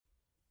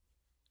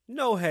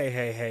No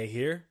hey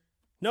here.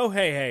 No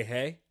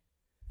hey.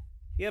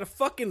 He had a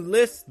fucking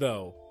list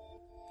though.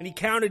 And he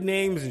counted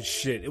names and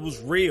shit. It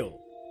was real.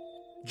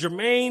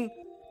 Jermaine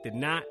did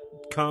not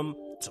come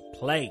to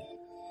play.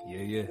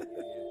 Yeah.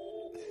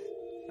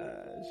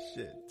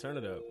 Shit. Turn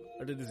it up.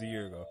 I did this a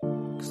year ago.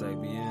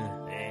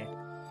 Kasabian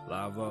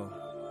Lavoe.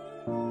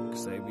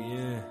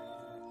 Kasabian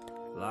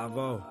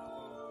Lavoe.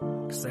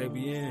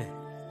 Kasabian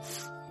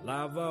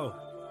Lavoe.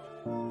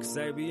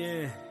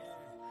 Kasabian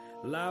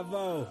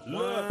Lavoe.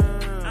 Look,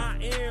 I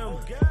am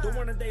the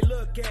one that they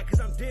look at cause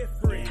I'm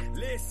different.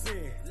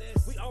 Listen,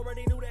 we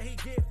already knew that he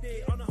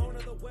gifted on a whole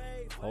nother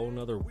wave. Whole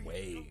nother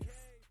wave.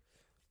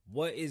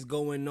 What is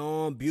going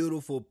on,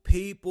 beautiful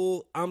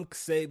people? I'm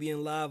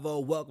Kasabian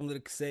Lavoe. Welcome to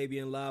the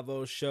Kasabian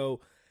Lavoe Show.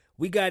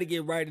 We got to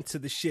get right into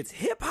the shits.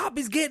 Hip-hop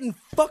is getting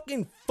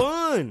fucking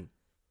fun. I'm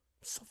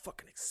so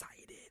fucking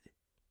excited.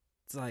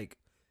 It's like,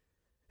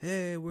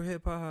 hey, we're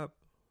hip-hop.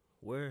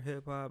 Where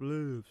hip-hop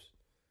lives.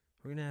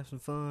 We're going to have some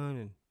fun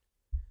and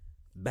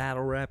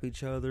battle rap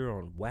each other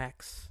on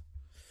wax.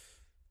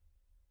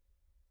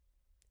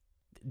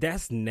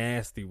 That's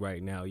nasty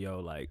right now, yo.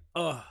 Like,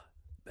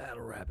 battle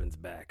rapping's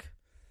back.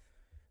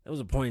 There was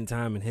a point in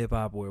time in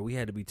hip-hop where we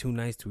had to be too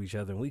nice to each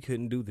other and we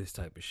couldn't do this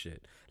type of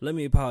shit. Let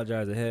me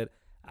apologize ahead.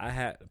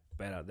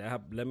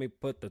 Let me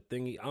put the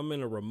thingy. I'm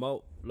in a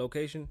remote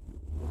location.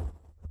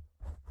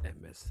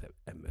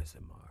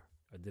 MSMR.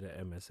 I did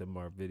an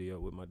MSMR video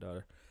with my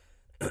daughter.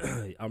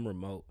 I'm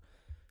remote.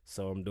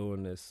 So I'm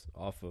doing this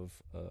off of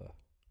a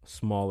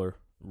smaller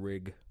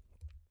rig.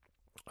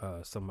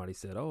 Somebody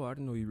said, "Oh, I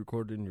didn't know you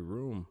recorded in your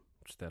room,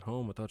 just at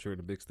home. I thought you were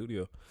in a big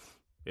studio."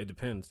 It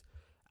depends.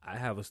 I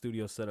have a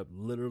studio set up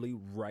literally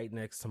right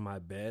next to my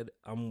bed.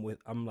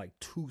 I'm like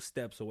 2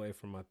 steps away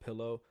from my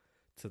pillow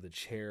to the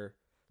chair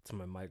to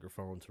my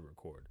microphone to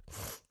record.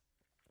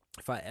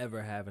 If I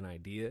ever have an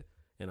idea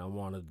and I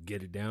want to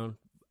get it down,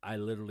 I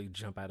literally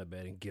jump out of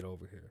bed and get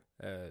over here.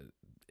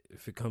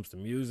 If it comes to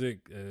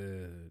music,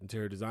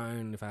 interior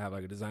design, if I have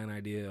like a design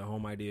idea, a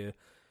home idea,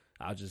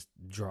 I'll just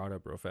draw it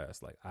up real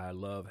fast. Like, I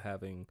love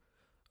having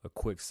a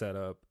quick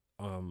setup,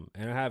 and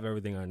I have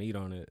everything I need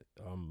on it.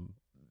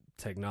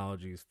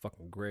 Technology is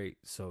fucking great.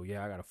 So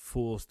yeah, I got a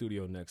full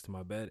studio next to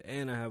my bed,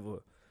 and I have a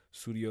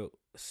studio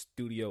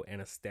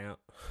and a stamp.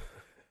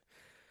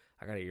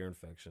 I got an ear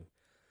infection,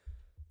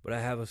 but I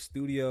have a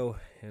studio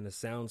and a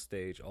sound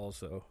stage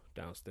also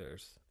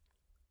downstairs.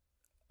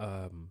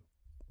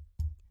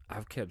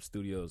 I've kept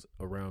studios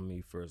around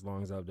me for as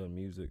long as I've done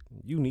music.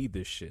 You need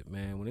this shit,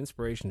 man. When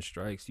inspiration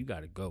strikes, you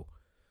gotta go.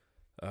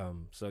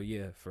 So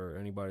yeah, for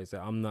anybody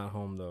that I'm not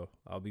home though,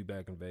 I'll be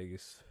back in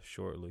Vegas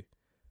shortly.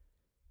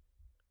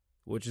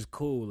 Which is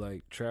cool.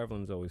 Like,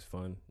 traveling's always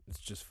fun. It's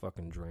just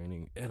fucking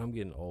draining. And I'm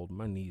getting old.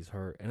 My knees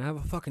hurt. And I have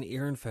a fucking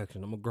ear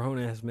infection. I'm a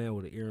grown-ass man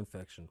with an ear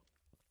infection.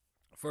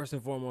 First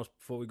and foremost,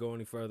 before we go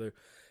any further,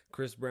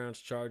 Chris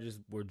Brown's charges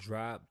were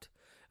dropped.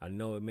 I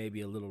know it may be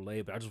a little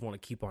late, but I just want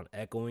to keep on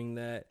echoing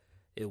that.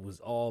 It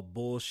was all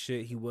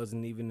bullshit. He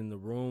wasn't even in the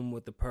room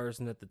with the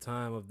person at the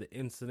time of the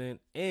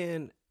incident.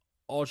 And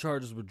all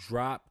charges were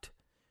dropped.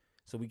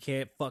 So we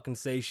can't fucking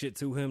say shit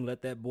to him.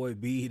 Let that boy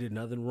be. He did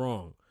nothing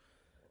wrong.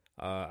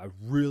 I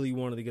really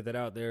wanted to get that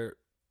out there,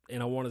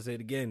 and I want to say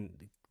it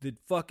again. The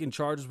fucking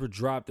charges were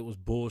dropped. It was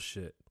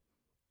bullshit.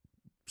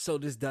 So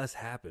this does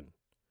happen.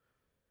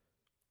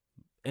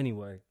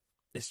 Anyway,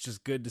 it's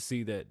just good to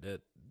see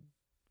that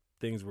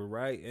things were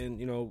right, and,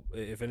 you know,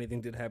 if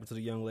anything did happen to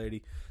the young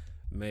lady,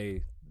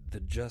 may the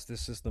justice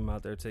system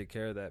out there take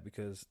care of that,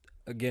 because,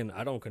 again,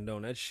 I don't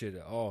condone that shit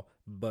at all,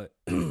 but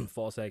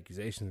false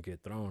accusations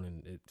get thrown,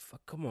 and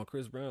come on,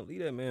 Chris Brown,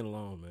 leave that man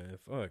alone, man.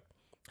 Fuck.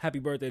 Happy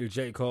birthday to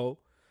J.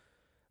 Cole.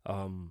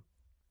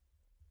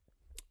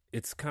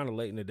 It's kind of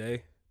late in the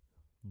day,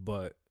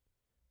 but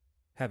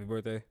happy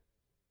birthday.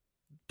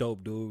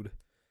 Dope dude.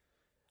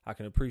 I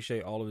can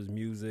appreciate all of his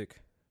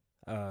music.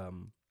 I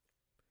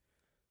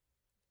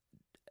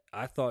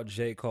thought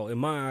J. Cole, in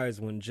my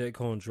eyes, when J.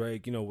 Cole and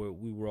Drake, you know,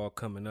 we were all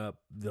coming up,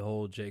 the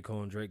whole J.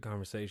 Cole and Drake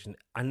conversation,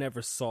 I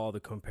never saw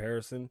the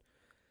comparison.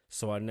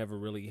 So I never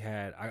really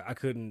had, I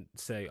couldn't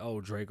say,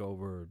 oh, Drake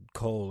over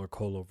Cole or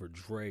Cole over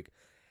Drake.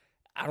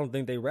 I don't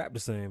think they rap the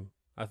same.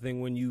 I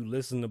think when you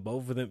listen to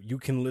both of them, you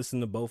can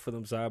listen to both of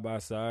them side by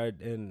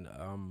side, and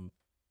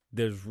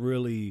there's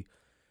really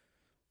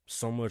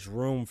so much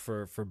room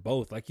for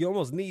both. Like, you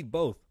almost need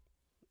both.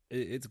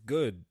 It's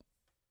good.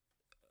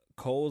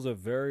 Cole's a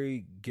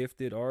very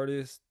gifted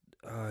artist.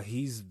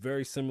 He's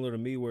very similar to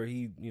me, where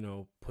he, you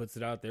know, puts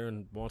it out there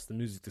and wants the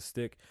music to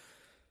stick.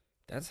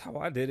 That's how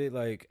I did it.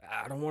 Like,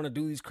 I don't want to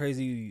do these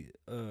crazy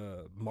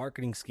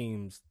marketing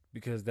schemes,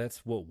 because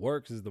that's what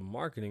works, is the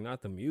marketing,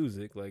 not the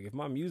music. Like, if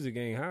my music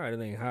ain't hot, it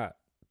ain't hot.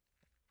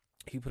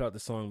 He put out the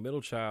song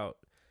Middle Child,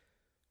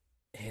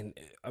 and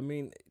I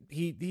mean,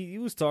 he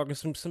was talking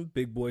some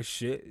big boy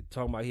shit,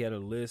 talking about he had a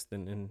list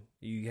and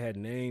he had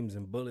names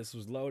and bullets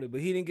was loaded,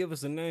 but he didn't give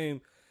us a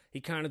name.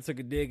 He kind of took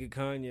a dig at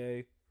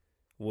Kanye,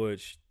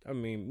 which, I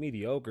mean,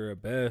 mediocre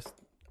at best.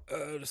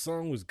 The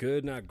song was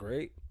good, not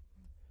great.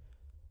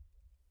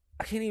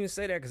 I can't even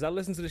say that because I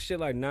listened to the shit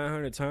like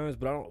 900 times.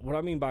 But I don't. What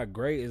I mean by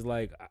great is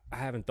like I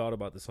haven't thought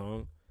about the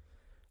song.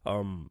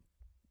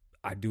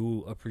 I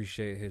do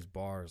appreciate his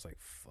bars. Like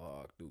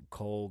fuck, dude,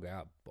 Cole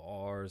got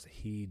bars.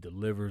 He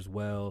delivers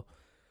well.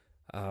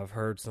 I've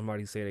heard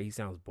somebody say that he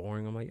sounds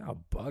boring. I'm like, y'all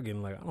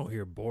bugging. Like, I don't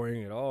hear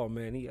boring at all,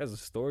 man. He has a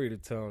story to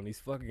tell, and he's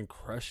fucking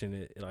crushing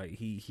it. Like,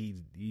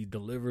 he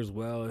delivers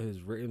well.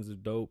 His rhythms are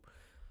dope.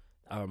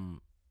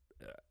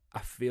 I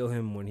feel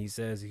him when he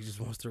says he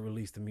just wants to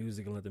release the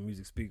music and let the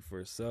music speak for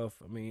itself.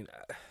 I mean,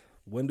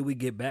 when do we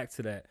get back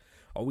to that?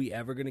 Are we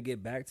ever gonna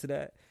get back to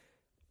that?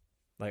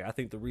 Like, I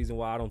think the reason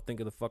why I don't think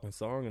of the fucking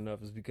song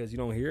enough is because you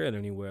don't hear it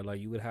anywhere.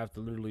 Like, you would have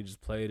to literally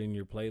just play it in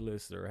your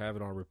playlist or have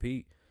it on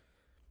repeat.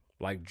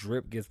 Like,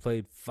 Drip gets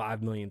played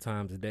 5 million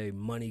times a day.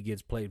 Money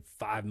gets played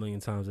 5 million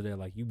times a day.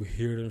 Like, you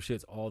hear them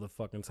shits all the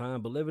fucking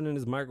time. But living in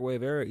this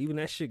microwave era, even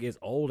that shit gets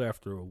old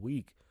after a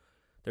week.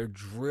 They're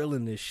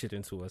drilling this shit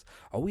into us.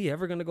 Are we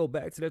ever going to go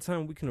back to that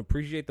time we can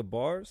appreciate the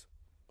bars?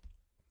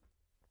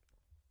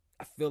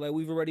 I feel like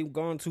we've already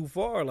gone too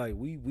far. Like,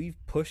 we've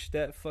pushed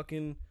that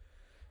fucking...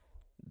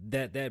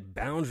 That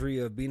boundary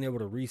of being able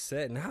to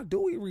reset. And how do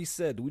we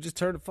reset? Do we just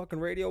turn the fucking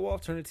radio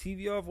off? Turn the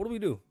TV off? What do we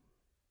do?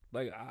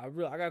 Like, I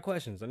got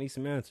questions. I need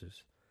some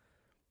answers.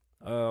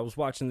 I was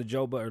watching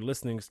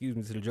listening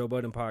to the Joe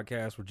Budden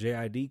podcast where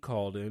JID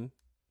called in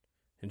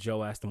and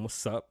Joe asked him,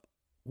 what's up?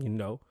 You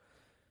know,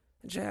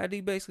 and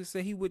JID basically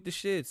said he with the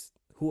shits.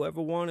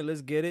 Whoever wanted,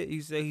 let's get it. He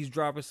said he's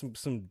dropping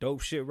some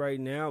dope shit right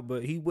now,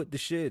 but he with the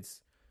shits.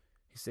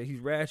 He said he's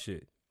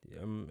ratchet. He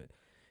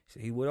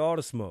said he with all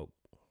the smoke.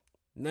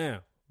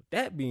 Now, with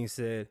that being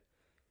said,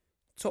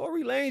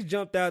 Tory Lanez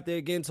jumped out there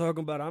again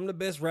talking about I'm the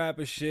best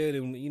rapper shit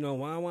and, you know,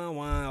 why,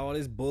 all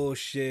this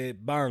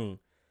bullshit. Bang.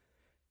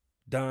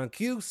 Don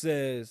Q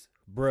says,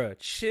 bruh,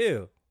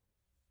 chill.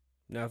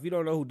 Now, if you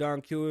don't know who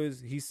Don Q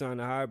is, he signed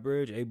to High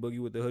Bridge, A Boogie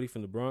with the hoodie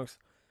from the Bronx.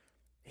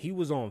 He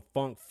was on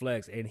Funk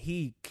Flex and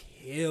he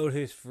killed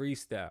his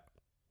freestyle.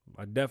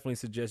 I definitely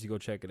suggest you go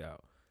check it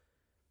out.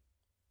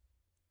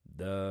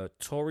 The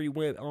Tory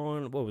went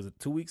on,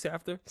 2 weeks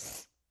after?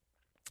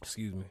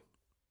 Excuse me.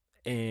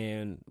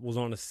 And was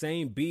on the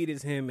same beat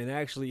as him and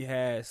actually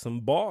had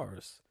some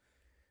bars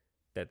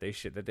that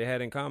they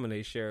had in common.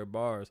 They shared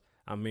bars.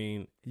 I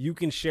mean, you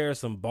can share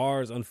some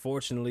bars.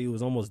 Unfortunately, it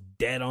was almost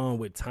dead on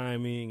with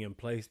timing and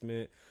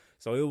placement.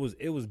 So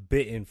it was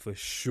bitten for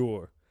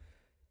sure.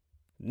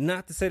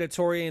 Not to say that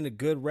Tory ain't a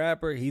good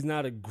rapper. He's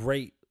not a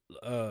great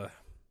rapper.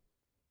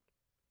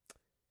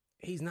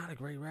 He's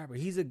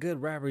a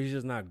good rapper. He's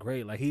just not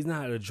great. Like, he's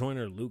not a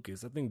Joyner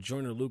Lucas. I think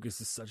Joyner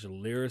Lucas is such a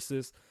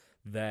lyricist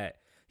that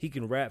he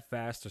can rap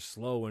fast or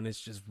slow, and it's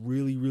just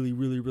really, really,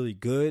 really, really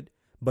good,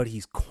 but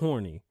he's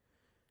corny.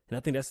 And I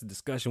think that's the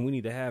discussion we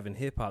need to have in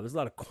hip-hop. There's a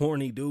lot of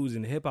corny dudes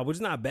in hip-hop, which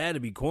is not bad to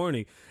be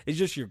corny. It's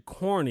just you're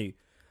corny.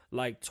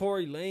 Like,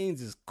 Tory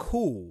Lanez is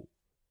cool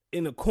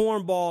in a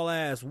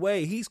cornball-ass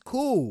way. He's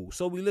cool.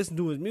 So we listen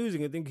to his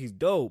music and think he's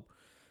dope.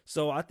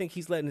 So I think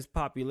he's letting his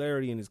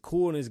popularity and his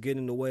coolness get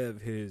in the way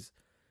of his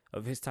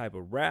type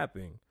of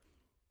rapping.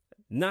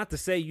 Not to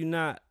say you're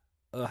not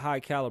a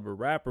high-caliber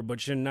rapper,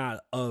 but you're not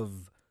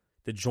of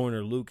the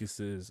Joyner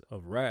Lucases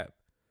of rap.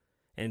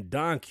 And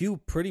Don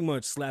Q pretty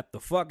much slapped the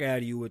fuck out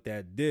of you with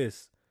that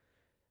diss.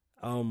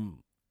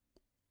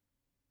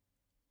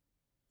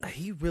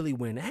 He really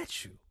went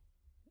at you.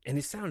 And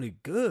it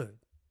sounded good.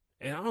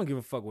 And I don't give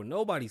a fuck what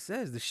nobody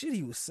says. The shit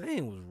he was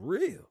saying was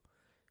real.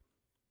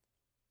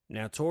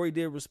 Now, Tory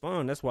did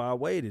respond. That's why I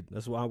waited.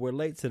 That's why we're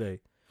late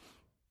today.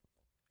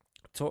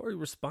 Tory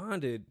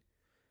responded.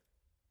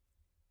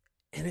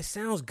 And it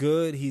sounds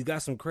good. He's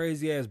got some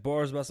crazy ass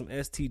bars about some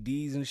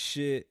STDs and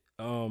shit.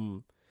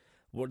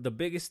 What the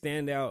biggest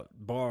standout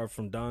bar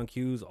from Don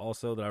Q's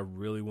also that I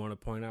really want to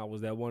point out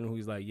was that one who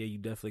he's like, yeah, you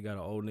definitely got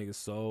an old nigga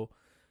soul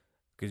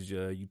because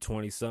you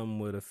 20 something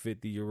with a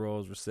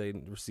 50-year-old's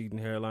receding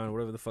hairline,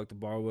 whatever the fuck the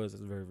bar was.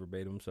 That's very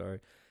verbatim. Sorry,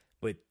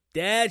 but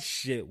that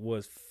shit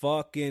was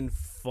fucking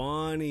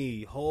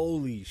funny.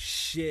 Holy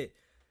shit,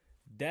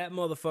 that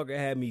motherfucker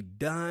had me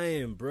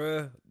dying,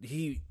 bruh.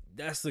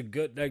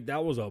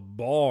 That was a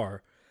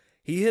bar.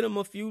 He hit him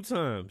a few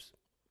times.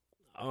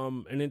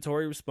 And then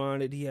Tory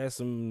responded. He had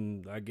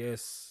some, I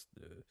guess,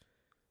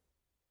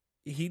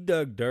 he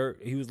dug dirt.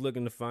 He was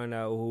looking to find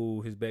out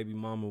who his baby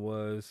mama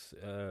was.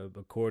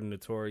 According to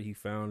Tory, he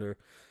found her.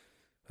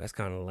 That's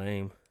kind of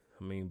lame.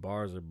 I mean,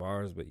 bars are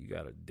bars, but you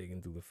gotta dig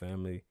into the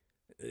family.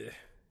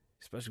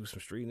 Especially with some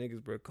street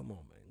niggas, bro. Come on,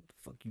 man. What the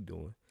fuck you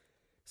doing?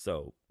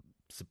 So,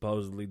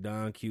 supposedly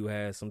Don Q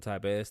has some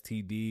type of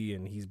STD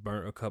and he's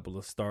burnt a couple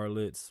of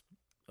starlets,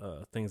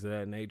 things of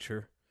that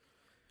nature.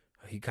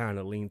 He kind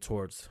of leaned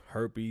towards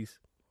herpes,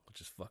 which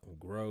is fucking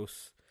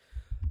gross.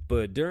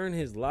 But during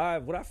his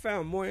live, what I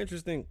found more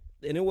interesting,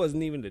 and it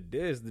wasn't even the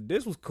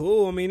diss was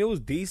cool. I mean, it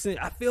was decent.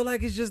 I feel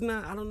like it's just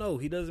not, I don't know.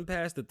 He doesn't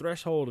pass the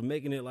threshold of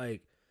making it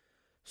like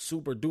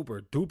super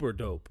duper duper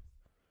dope,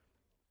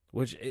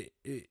 which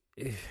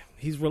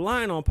he's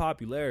relying on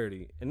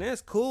popularity, and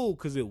that's cool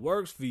because it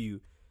works for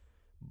you.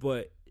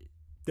 But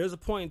there's a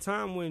point in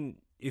time when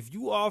if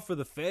you offer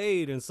the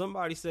fade and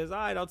somebody says, all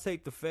right, I'll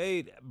take the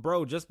fade,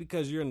 bro, just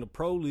because you're in the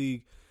pro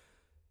league,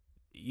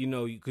 you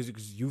know,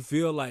 because you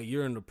feel like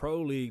you're in the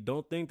pro league,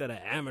 don't think that an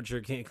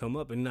amateur can't come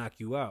up and knock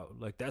you out.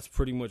 Like, that's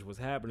pretty much what's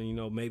happening. You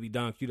know, maybe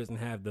Don Q doesn't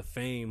have the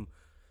fame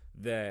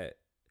that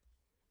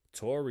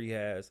Tory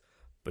has,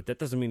 but that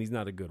doesn't mean he's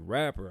not a good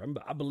rapper.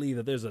 I believe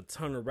that there's a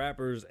ton of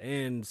rappers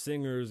and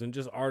singers and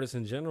just artists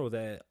in general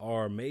that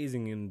are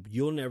amazing and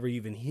you'll never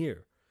even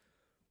hear.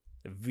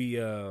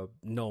 Via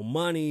no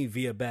money,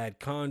 via bad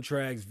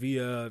contracts,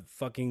 via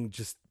fucking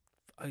just,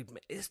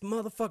 this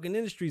motherfucking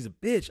industry's a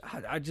bitch.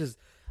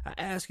 I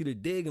ask you to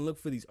dig and look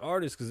for these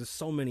artists because there's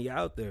so many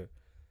out there.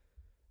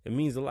 It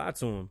means a lot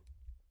to him.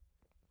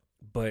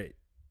 But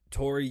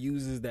Tory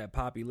uses that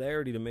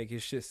popularity to make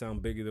his shit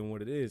sound bigger than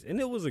what it is. And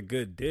it was a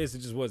good diss. It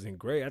just wasn't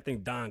great. I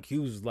think Don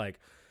Q's was like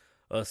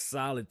a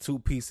solid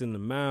 2-piece in the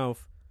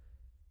mouth.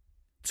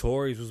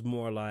 Tory's was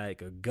more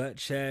like a gut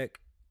check.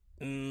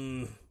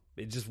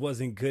 It just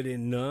wasn't good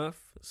enough.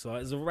 So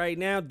as of right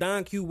now,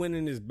 Don Q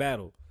winning this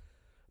battle.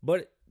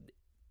 But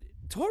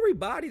Tory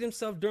bodied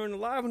himself during the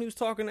live when he was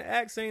talking to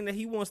Axe, saying that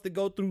he wants to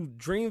go through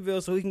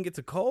Dreamville so he can get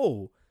to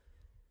Cole.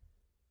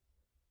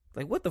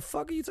 Like, what the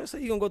fuck are you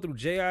saying? He gonna go through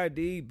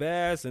JID,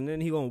 Bass, and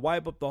then he gonna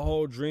wipe up the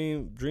whole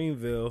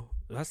Dreamville.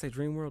 Did I say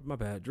Dreamworld? My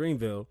bad.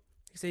 Dreamville.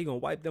 He said he gonna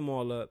wipe them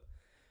all up.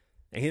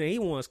 And he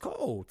wants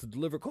Cole to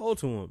deliver Cole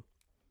to him.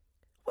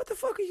 What the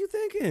fuck are you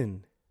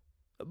thinking?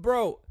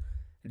 Bro,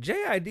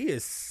 JID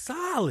is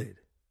solid.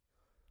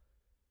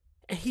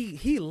 And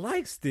he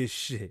likes this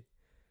shit.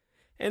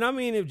 And I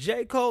mean, if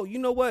J. Cole, you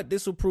know what?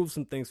 This will prove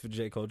some things for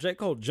J. Cole. J.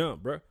 Cole,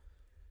 jump, bro.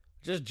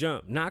 Just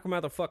jump. Knock him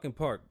out the fucking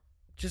park.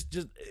 Just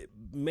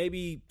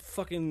maybe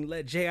fucking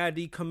let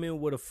JID come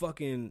in with a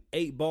fucking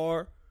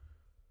 8-bar.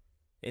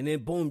 And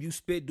then boom, you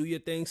spit, do your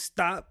thing.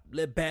 Stop.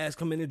 Let Baz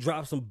come in and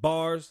drop some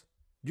bars.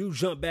 You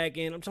jump back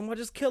in. I'm talking about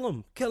just kill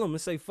him. Kill him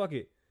and say fuck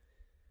it.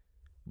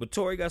 But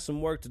Tory got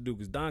some work to do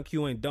because Don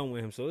Q ain't done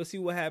with him. So let's see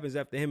what happens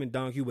after him and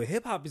Don Q. But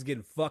hip-hop is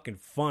getting fucking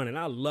fun, and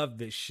I love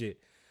this shit.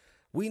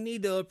 We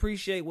need to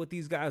appreciate what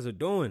these guys are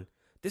doing.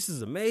 This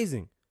is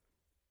amazing.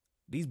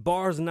 These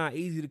bars are not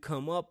easy to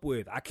come up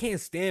with. I can't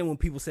stand when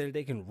people say that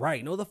they can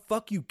write. No, the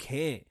fuck you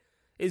can't.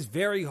 It's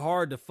very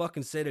hard to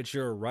fucking say that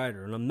you're a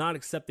writer. And I'm not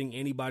accepting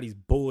anybody's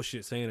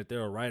bullshit saying that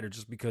they're a writer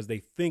just because they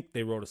think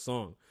they wrote a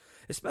song.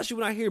 Especially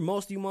when I hear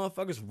most of you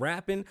motherfuckers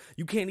rapping,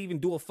 you can't even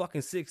do a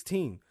fucking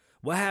 16.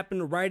 What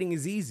happened to writing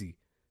is easy.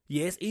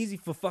 Yeah, it's easy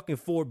for fucking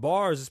 4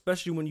 bars,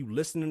 especially when you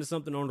listening to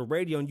something on the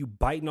radio and you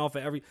biting off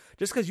of every...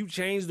 Just because you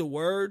change the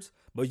words,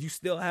 but you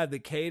still have the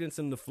cadence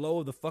and the flow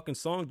of the fucking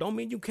song, don't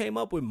mean you came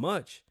up with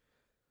much.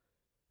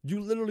 You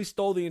literally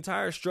stole the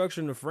entire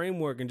structure and the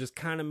framework and just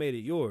kind of made it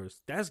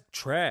yours. That's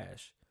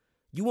trash.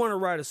 You want to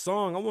write a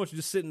song, I want you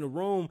to sit in the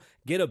room,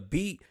 get a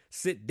beat,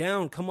 sit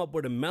down, come up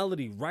with a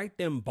melody, write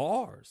them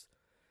bars,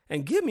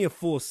 and give me a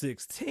full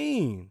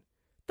 16.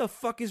 The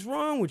fuck is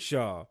wrong with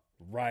y'all?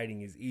 Writing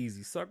is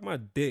easy. Suck my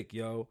dick,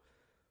 yo.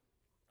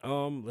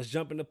 Let's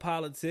jump into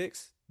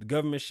politics. The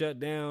government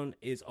shutdown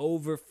is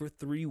over for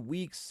 3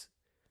 weeks.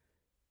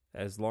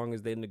 As long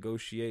as they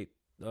negotiate,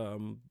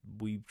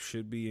 we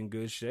should be in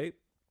good shape.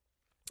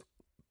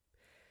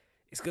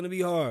 It's going to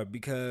be hard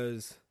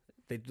because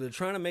they're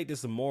trying to make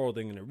this a moral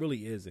thing, and it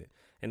really isn't.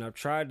 And I've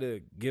tried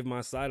to give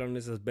my side on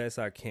this as best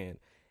I can.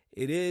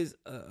 It is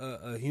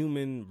a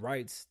human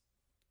rights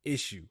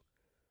issue.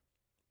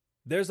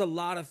 There's a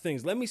lot of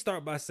things. Let me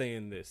start by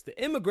saying this.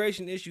 The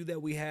immigration issue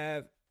that we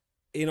have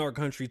in our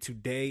country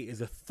today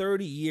is a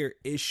 30-year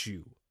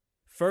issue.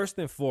 First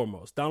and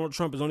foremost, Donald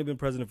Trump has only been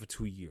president for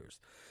 2 years.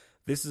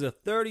 This is a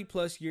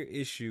 30-plus year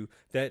issue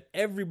that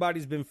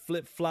everybody's been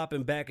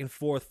flip-flopping back and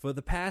forth for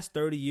the past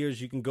 30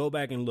 years. You can go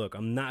back and look.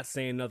 I'm not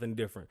saying nothing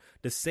different.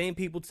 The same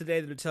people today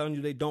that are telling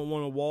you they don't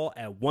want a wall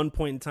at one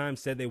point in time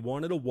said they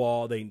wanted a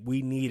wall.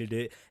 We needed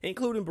it,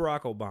 including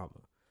Barack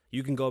Obama.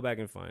 You can go back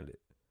and find it.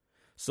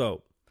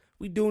 So,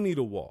 we do need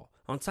a wall.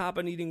 On top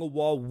of needing a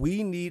wall,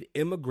 we need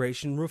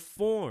immigration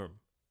reform.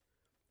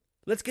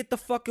 Let's get the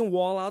fucking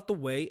wall out the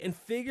way and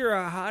figure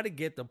out how to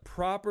get the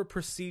proper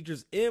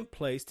procedures in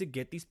place to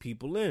get these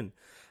people in.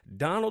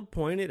 Donald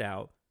pointed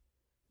out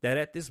that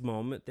at this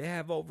moment, they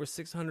have over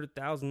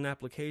 600,000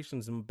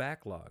 applications in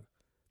backlog.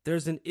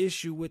 There's an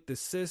issue with the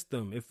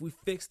system. If we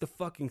fix the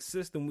fucking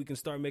system, we can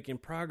start making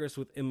progress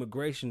with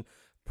immigration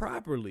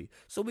properly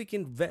so we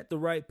can vet the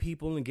right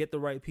people and get the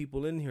right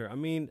people in here. I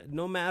mean,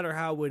 no matter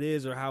how it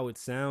is or how it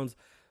sounds,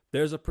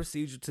 there's a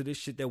procedure to this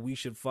shit that we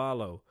should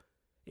follow.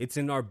 It's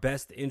in our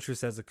best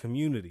interest as a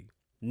community.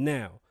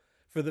 Now,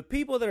 for the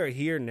people that are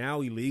here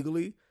now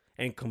illegally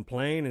and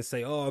complain and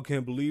say, oh, I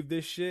can't believe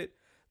this shit,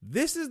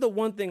 this is the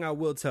one thing I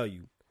will tell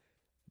you.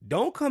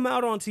 Don't come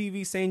out on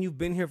TV saying you've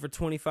been here for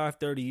 25,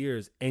 30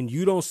 years and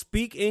you don't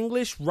speak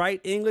English,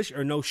 write English,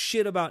 or know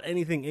shit about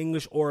anything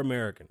English or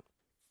American.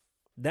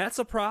 That's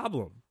a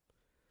problem.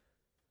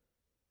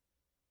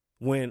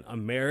 When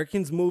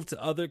Americans move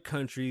to other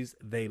countries,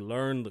 they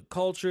learn the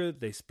culture,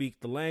 they speak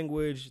the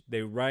language,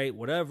 they write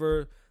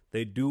whatever.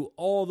 They do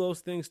all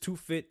those things to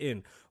fit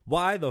in.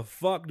 Why the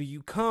fuck do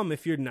you come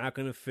if you're not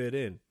going to fit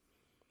in?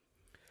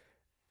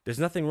 There's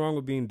nothing wrong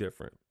with being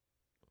different.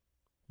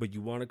 But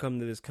you want to come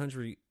to this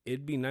country,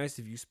 it'd be nice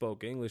if you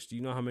spoke English. Do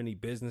you know how many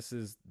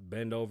businesses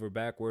bend over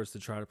backwards to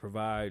try to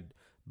provide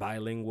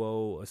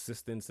bilingual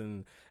assistance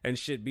and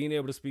shit? Being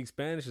able to speak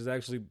Spanish has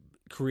actually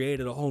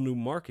created a whole new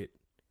market.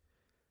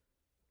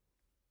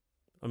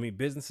 I mean,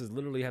 businesses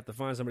literally have to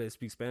find somebody that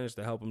speaks Spanish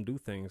to help them do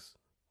things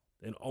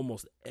in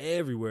almost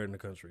everywhere in the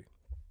country.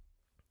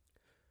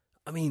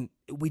 I mean,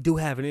 we do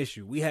have an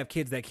issue. We have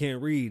kids that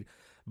can't read,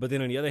 but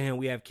then on the other hand,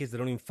 we have kids that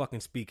don't even fucking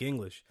speak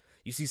English.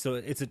 You see, so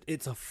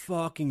it's a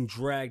fucking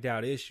dragged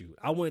out issue.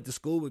 I went to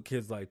school with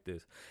kids like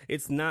this.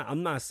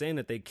 I'm not saying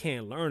that they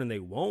can't learn and they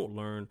won't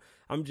learn.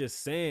 I'm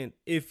just saying,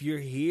 if you're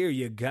here,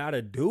 you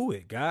gotta do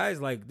it,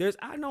 guys. Like,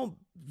 I know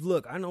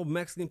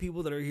Mexican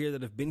people that are here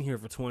that have been here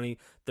for 20,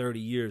 30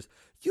 years.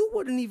 You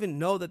wouldn't even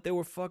know that they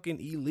were fucking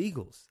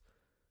illegals.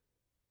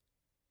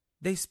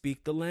 They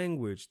speak the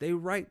language. They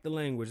write the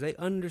language. They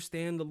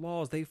understand the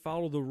laws. They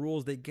follow the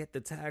rules. They get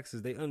the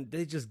taxes.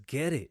 They just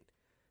get it.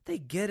 They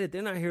get it.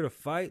 They're not here to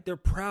fight. They're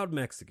proud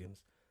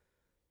Mexicans.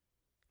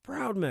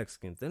 Proud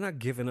Mexicans. They're not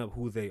giving up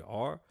who they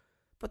are,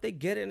 but they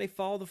get it and they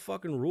follow the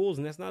fucking rules.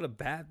 And that's not a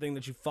bad thing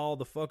that you follow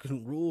the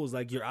fucking rules.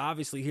 Like, you're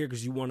obviously here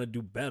because you want to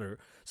do better.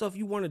 So if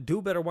you want to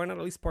do better, why not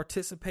at least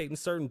participate in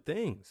certain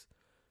things?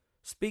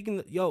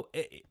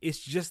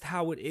 It's just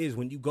how it is.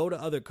 When you go to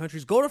other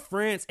countries, go to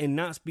France and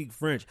not speak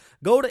French.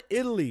 Go to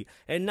Italy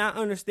and not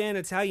understand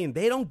Italian.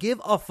 They don't give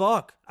a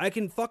fuck. I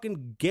can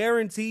fucking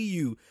guarantee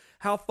you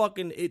how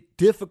fucking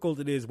difficult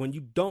it is when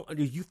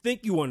you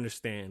think you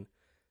understand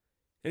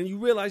and you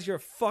realize you're a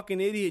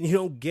fucking idiot and you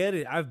don't get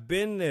it. I've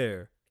been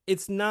there.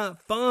 It's not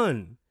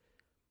fun.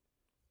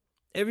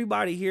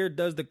 Everybody here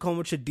does the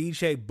como se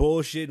dice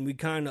bullshit and we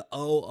kind of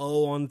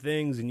on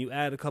things and you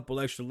add a couple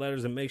extra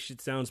letters and make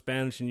shit sound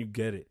Spanish and you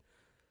get it.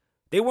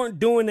 They weren't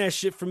doing that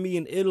shit for me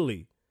in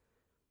Italy.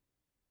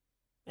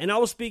 And I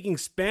was speaking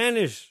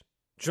Spanish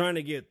trying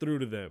to get through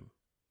to them.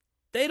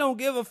 They don't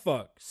give a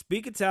fuck.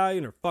 Speak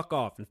Italian or fuck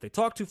off. And if they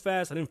talk too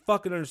fast, I didn't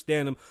fucking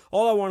understand them.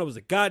 All I wanted was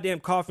a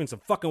goddamn coffee and some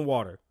fucking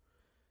water.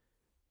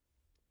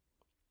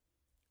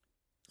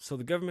 So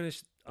the government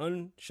is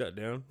shut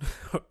down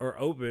or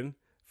open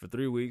for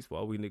 3 weeks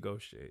while we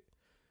negotiate.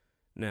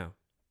 Now,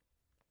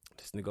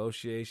 this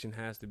negotiation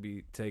has to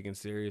be taken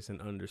serious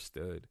and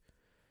understood.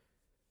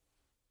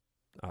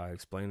 I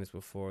explained this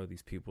before.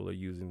 These people are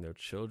using their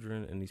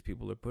children and these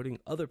people are putting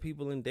other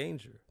people in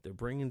danger. They're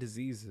bringing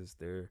diseases.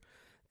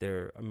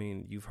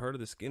 You've heard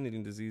of the skin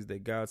eating disease they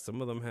got.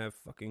 Some of them have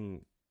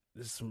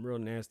this is some real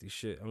nasty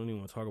shit. I don't even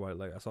want to talk about it.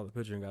 Like, I saw the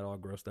picture and got all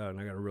grossed out and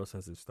I got a real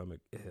sensitive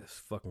stomach. It's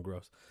fucking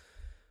gross.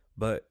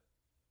 But,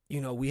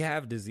 we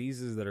have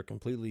diseases that are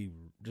completely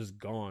just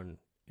gone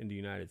in the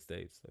United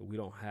States. We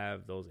don't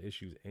have those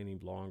issues any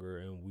longer,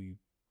 and we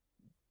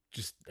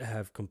just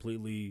have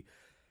completely,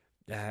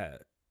 damn,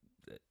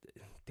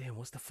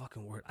 what's the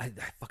fucking word? I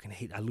fucking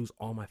hate, I lose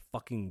all my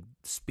fucking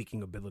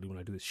speaking ability when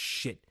I do this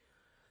shit.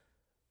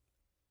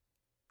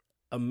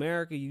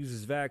 America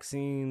uses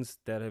vaccines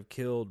that have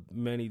killed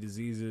many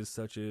diseases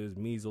such as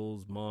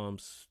measles,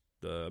 mumps.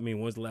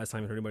 When's the last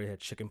time you heard anybody had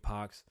chicken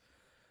pox?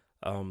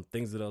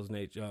 Things of those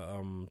nature,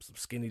 some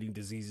skin eating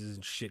diseases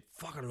and shit.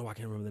 Fuck, I don't know. I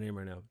can't remember the name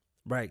right now.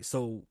 Right.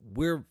 So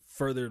we're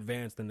further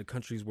advanced than the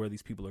countries where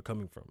these people are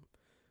coming from.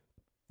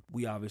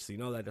 We obviously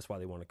know that. That's why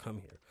they want to come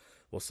here.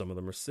 Well, some of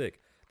them are sick.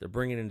 They're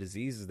bringing in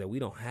diseases that we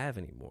don't have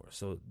anymore.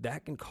 So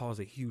that can cause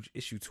a huge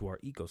issue to our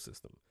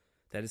ecosystem.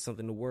 That is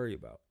something to worry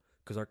about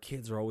because our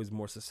kids are always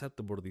more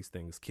susceptible to these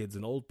things. Kids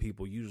and old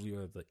people usually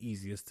are the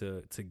easiest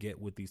to get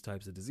with these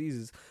types of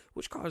diseases,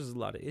 which causes a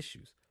lot of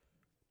issues.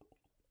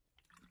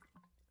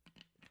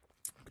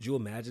 Could you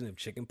imagine if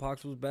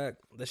chickenpox was back?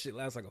 That shit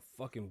lasts like a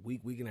fucking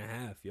week and a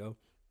half, yo.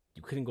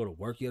 You couldn't go to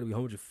work. You had to be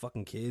home with your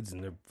fucking kids,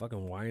 and they're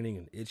fucking whining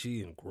and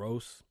itchy and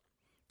gross.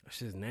 That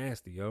shit's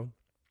nasty, yo.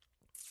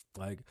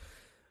 Like,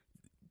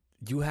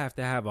 you have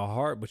to have a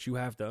heart, but you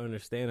have to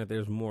understand that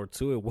there's more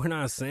to it. We're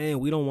not saying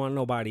we don't want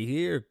nobody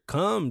here.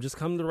 Just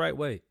come the right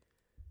way.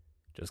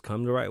 Just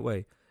come the right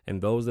way.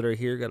 And those that are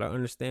here got to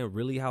understand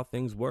really how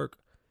things work.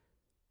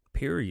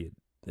 Period.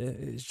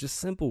 It's just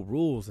simple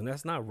rules, and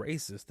that's not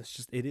racist. That's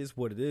just, it is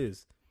what it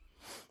is.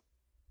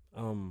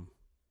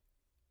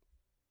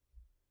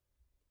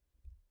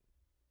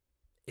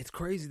 It's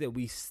crazy that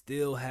we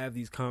still have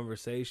these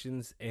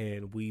conversations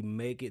and we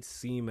make it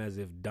seem as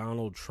if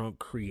Donald Trump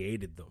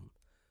created them.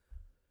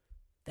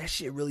 That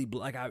shit really,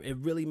 it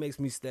really makes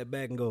me step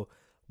back and go,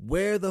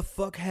 where the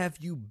fuck have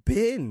you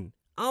been?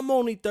 I'm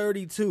only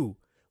 32.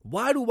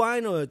 Why do I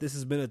know that this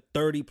has been a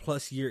 30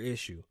 plus year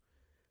issue?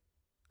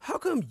 How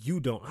come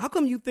you don't? How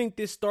come you think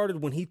this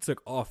started when he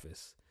took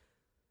office?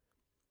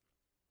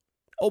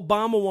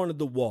 Obama wanted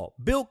the wall.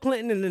 Bill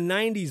Clinton in the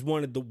 90s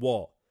wanted the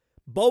wall.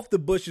 Both the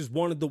Bushes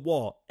wanted the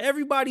wall.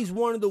 Everybody's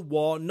wanted the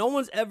wall. No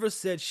one's ever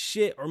said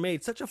shit or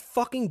made such a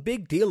fucking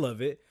big deal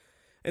of it.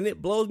 And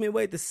it blows me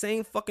away. The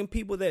same fucking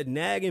people that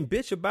nag and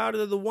bitch about it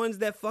are the ones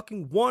that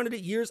fucking wanted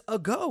it years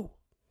ago.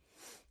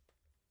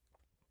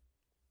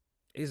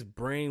 It's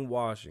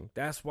brainwashing.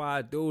 That's why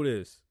I do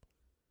this.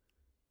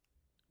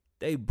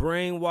 They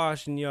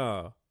brainwashing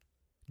y'all.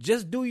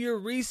 Just do your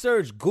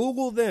research.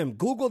 Google them.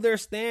 Google their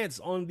stance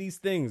on these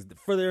things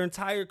for their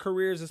entire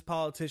careers as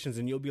politicians,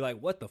 and you'll be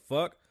like, what the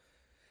fuck?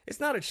 It's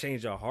not a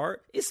change of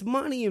heart. It's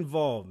money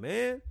involved,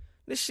 man.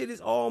 This shit is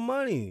all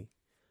money.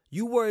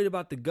 You worried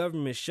about the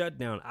government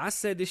shutdown. I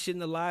said this shit in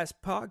the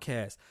last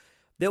podcast.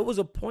 There was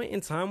a point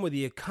in time where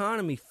the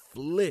economy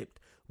flipped,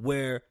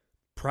 where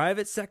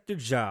private sector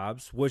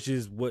jobs, which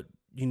is what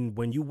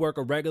when you work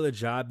a regular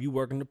job, you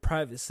work in the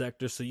private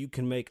sector, so you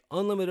can make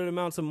unlimited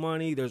amounts of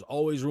money. There's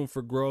always room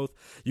for growth.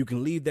 You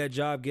can leave that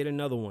job, get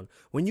another one.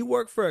 When you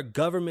work for a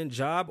government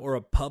job or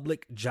a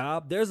public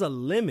job, there's a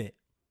limit,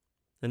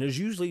 and there's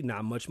usually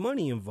not much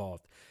money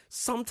involved.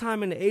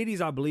 Sometime in the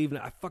 80s, I believe, and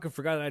I fucking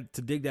forgot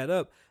to dig that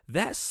up,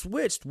 that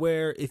switched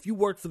where if you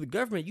worked for the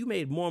government, you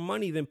made more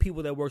money than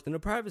people that worked in the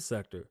private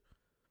sector.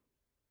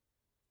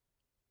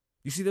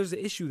 You see, there's an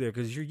issue there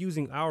because you're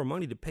using our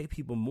money to pay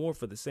people more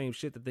for the same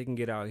shit that they can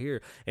get out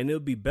here. And it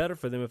would be better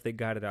for them if they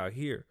got it out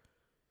here.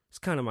 It's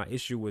kind of my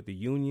issue with the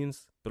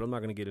unions, but I'm not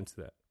going to get into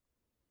that.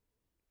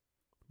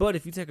 But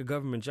if you take a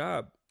government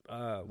job,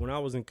 when I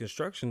was in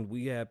construction,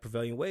 we had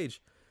prevailing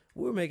wage.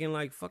 We were making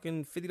like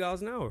fucking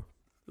 $50 an hour.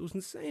 It was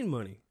insane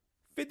money.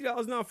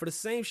 $50 an hour for the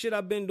same shit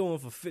I've been doing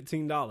for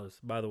 $15,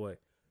 by the way.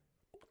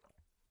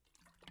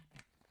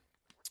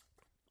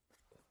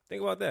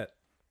 Think about that.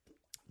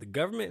 The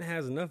government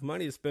has enough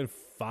money to spend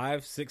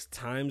 5-6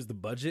 times the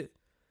budget.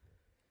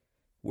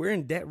 We're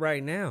in debt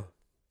right now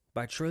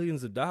by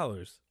trillions of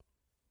dollars.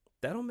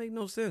 That don't make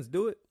no sense.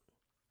 Do it.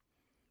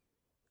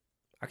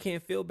 I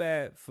can't feel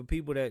bad for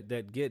people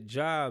that get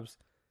jobs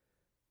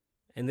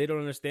and they don't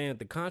understand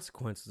the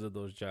consequences of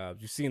those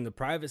jobs. You see, in the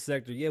private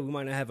sector, yeah, we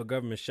might not have a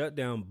government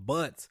shutdown,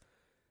 but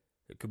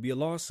it could be a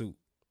lawsuit.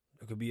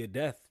 It could be a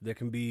death. There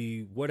can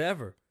be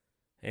whatever.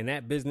 And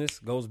that business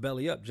goes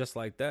belly up just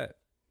like that.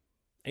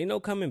 Ain't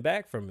no coming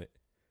back from it.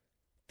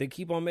 They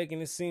keep on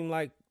making it seem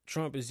like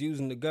Trump is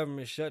using the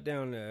government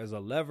shutdown as a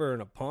lever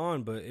and a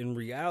pawn, but in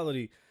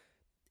reality,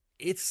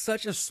 it's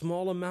such a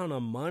small amount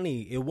of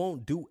money, it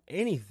won't do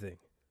anything.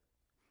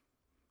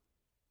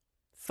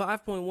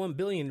 5.1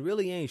 billion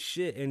really ain't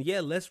shit. And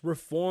yeah, let's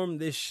reform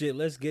this shit.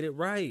 Let's get it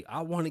right.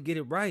 I want to get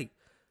it right.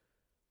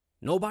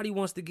 Nobody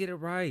wants to get it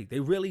right. They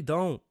really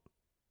don't.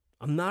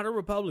 I'm not a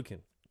Republican.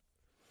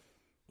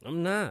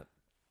 I'm not.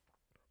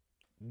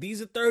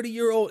 These are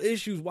 30-year-old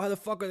issues. Why the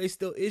fuck are they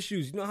still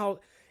issues? You know how,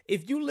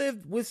 if you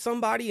lived with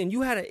somebody and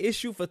you had an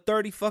issue for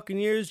 30 fucking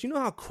years, you know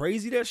how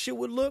crazy that shit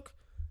would look?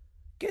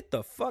 Get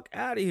the fuck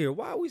out of here.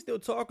 Why are we still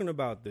talking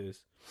about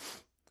this?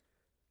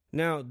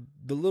 Now,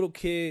 the little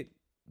kid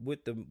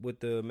with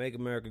the Make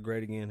America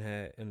Great Again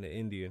hat and the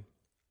Indian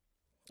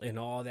and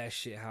all that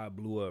shit, how it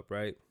blew up,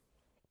 right?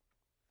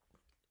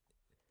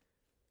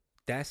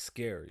 That's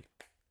scary.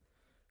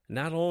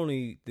 Not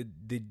only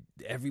did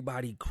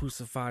everybody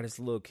crucify this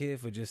little kid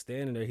for just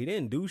standing there, he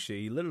didn't do shit.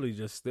 He literally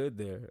just stood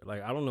there.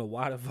 Like, I don't know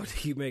why the fuck they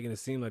keep making it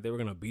seem like they were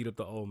going to beat up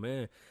the old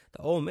man.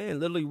 The old man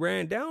literally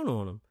ran down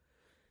on him.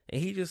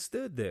 And he just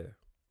stood there,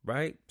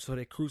 right? So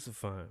they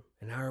crucify him.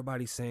 And now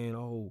everybody's saying,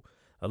 oh,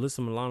 Alyssa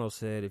Milano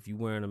said if you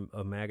wearing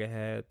a MAGA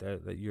hat,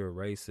 that you're a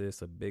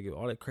racist, a bigot,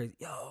 all that crazy.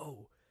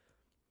 Yo,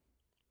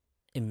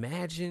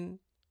 imagine.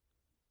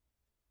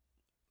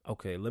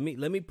 Okay, let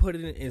me put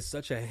it in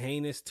such a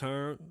heinous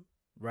term,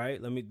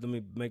 right? Let me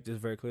make this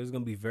very clear. It's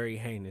gonna be very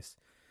heinous,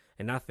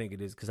 and I think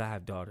it is because I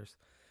have daughters.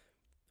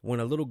 When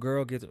a little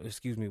girl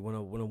when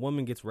a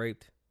woman gets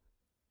raped,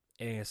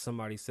 and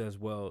somebody says,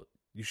 "Well,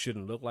 you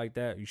shouldn't look like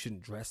that. You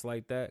shouldn't dress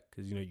like that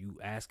because you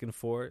asking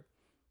for it."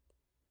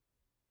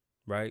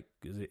 Right?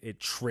 Because it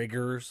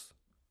triggers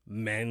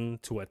men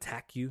to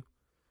attack you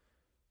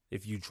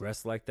if you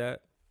dress like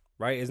that.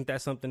 Right? Isn't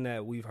that something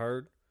that we've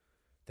heard?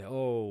 That,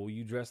 oh,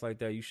 you dress like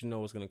that, you should know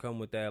what's going to come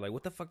with that. Like,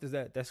 what the fuck does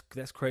that?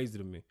 That's crazy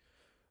to me.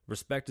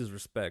 Respect is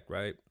respect,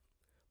 right?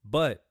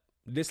 But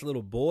this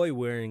little boy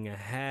wearing a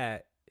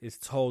hat is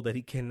told that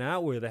he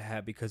cannot wear the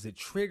hat because it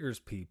triggers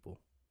people.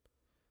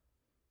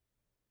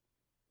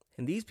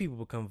 And these people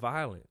become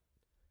violent.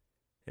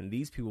 And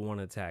these people want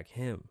to attack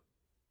him.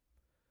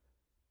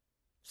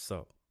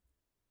 So,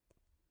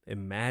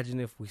 imagine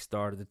if we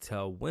started to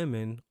tell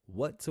women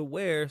what to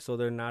wear so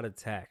they're not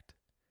attacked.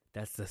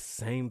 That's the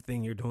same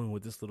thing you're doing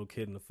with this little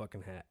kid in the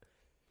fucking hat.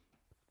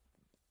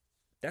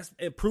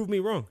 It proved me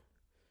wrong.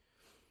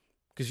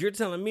 Because you're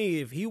telling me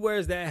if he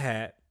wears that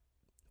hat,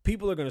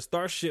 people are going to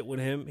start shit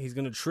with him. He's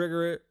going to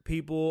trigger it.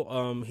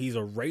 People, he's a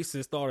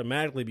racist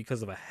automatically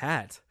because of a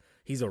hat.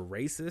 He's a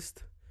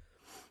racist.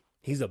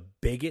 He's a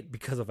bigot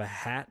because of a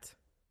hat.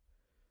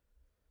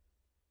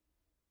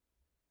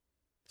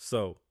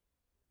 So,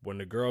 when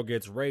the girl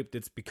gets raped,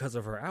 it's because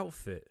of her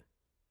outfit.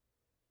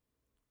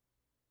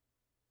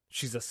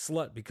 She's a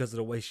slut because of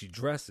the way she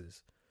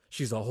dresses.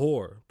 She's a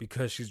whore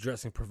because she's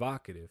dressing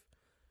provocative.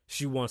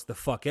 She wants to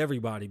fuck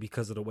everybody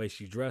because of the way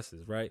she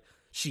dresses, right?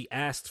 She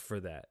asked for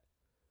that.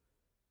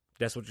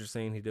 That's what you're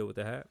saying he did with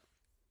the hat?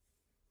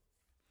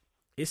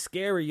 It's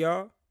scary,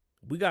 y'all.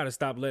 We got to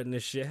stop letting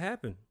this shit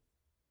happen.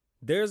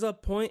 There's a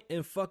point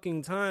in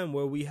fucking time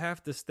where we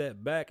have to step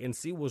back and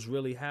see what's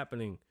really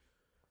happening.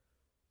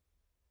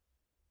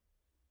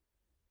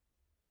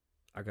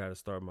 I gotta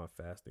start my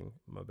fasting.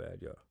 My bad,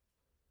 y'all.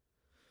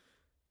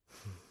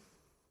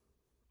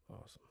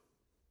 Awesome.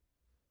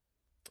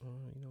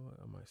 You know what?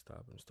 I might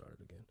stop and start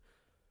it again.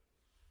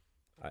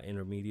 I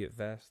intermediate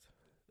fast.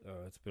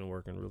 It's been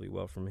working really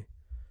well for me.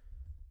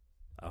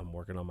 I'm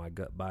working on my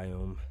gut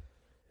biome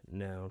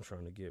now. I'm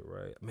trying to get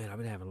right. Man, I've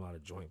been having a lot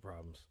of joint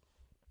problems.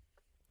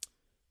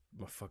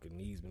 My fucking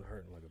knees been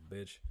hurting like a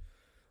bitch.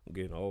 I'm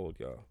getting old,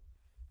 y'all.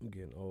 I'm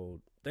getting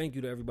old. Thank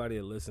you to everybody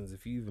that listens.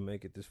 If you even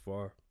make it this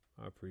far,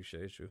 I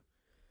appreciate you.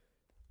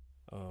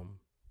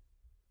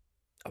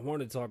 I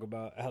wanted to talk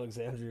about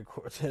Alexandria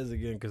Cortez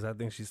again because I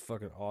think she's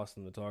fucking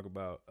awesome to talk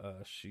about.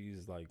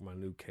 She's like my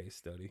new case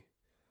study.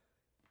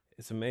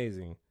 It's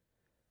amazing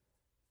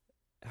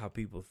how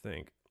people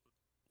think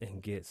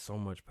and get so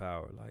much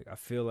power. Like, I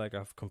feel like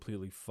I've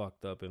completely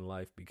fucked up in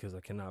life because I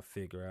cannot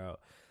figure out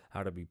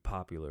how to be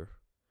popular,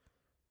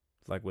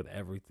 like with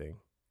everything.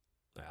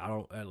 I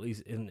don't, at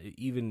least in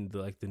even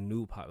the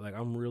new pop, like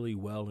I'm really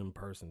well in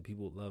person.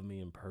 People love me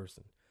in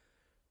person.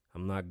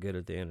 I'm not good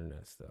at the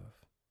internet stuff.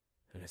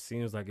 And it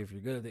seems like if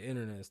you're good at the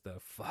internet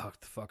stuff, fuck,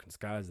 the fucking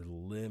sky's the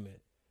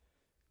limit.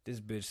 This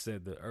bitch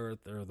said the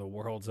earth or the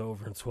world's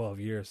over in 12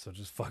 years, so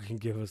just fucking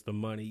give us the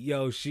money.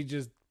 Yo, she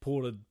just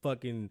pulled a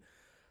fucking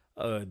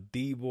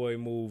D-boy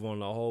move on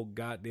the whole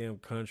goddamn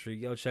country.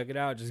 Yo, check it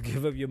out. Just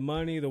give up your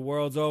money. The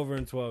world's over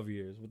in 12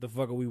 years. What the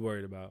fuck are we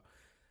worried about?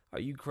 Are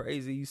you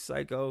crazy? You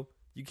psycho?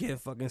 You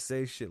can't fucking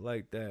say shit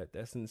like that.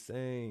 That's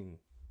insane.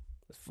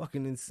 That's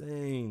fucking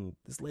insane.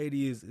 This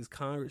lady is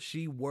Congress.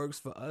 She works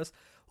for us.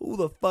 Who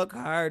the fuck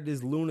hired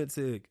this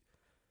lunatic?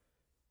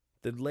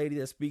 The lady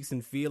that speaks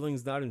in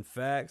feelings, not in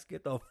facts.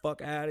 Get the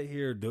fuck out of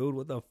here, dude.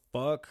 What the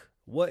fuck?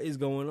 What is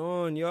going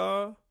on,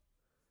 y'all?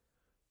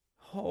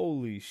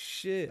 Holy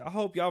shit. I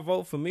hope y'all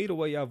vote for me the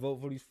way y'all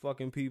vote for these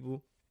fucking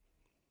people.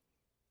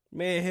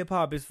 Man,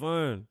 hip-hop is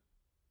fun.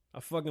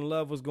 I fucking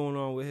love what's going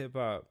on with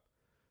hip-hop.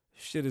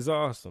 Shit is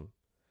awesome.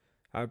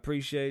 I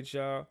appreciate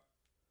y'all.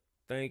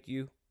 Thank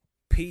you.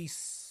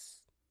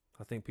 Peace.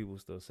 I think people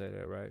still say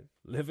that, right?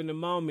 Live in the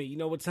moment. You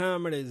know what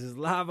time it is. It's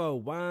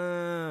Lavoe.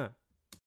 Why?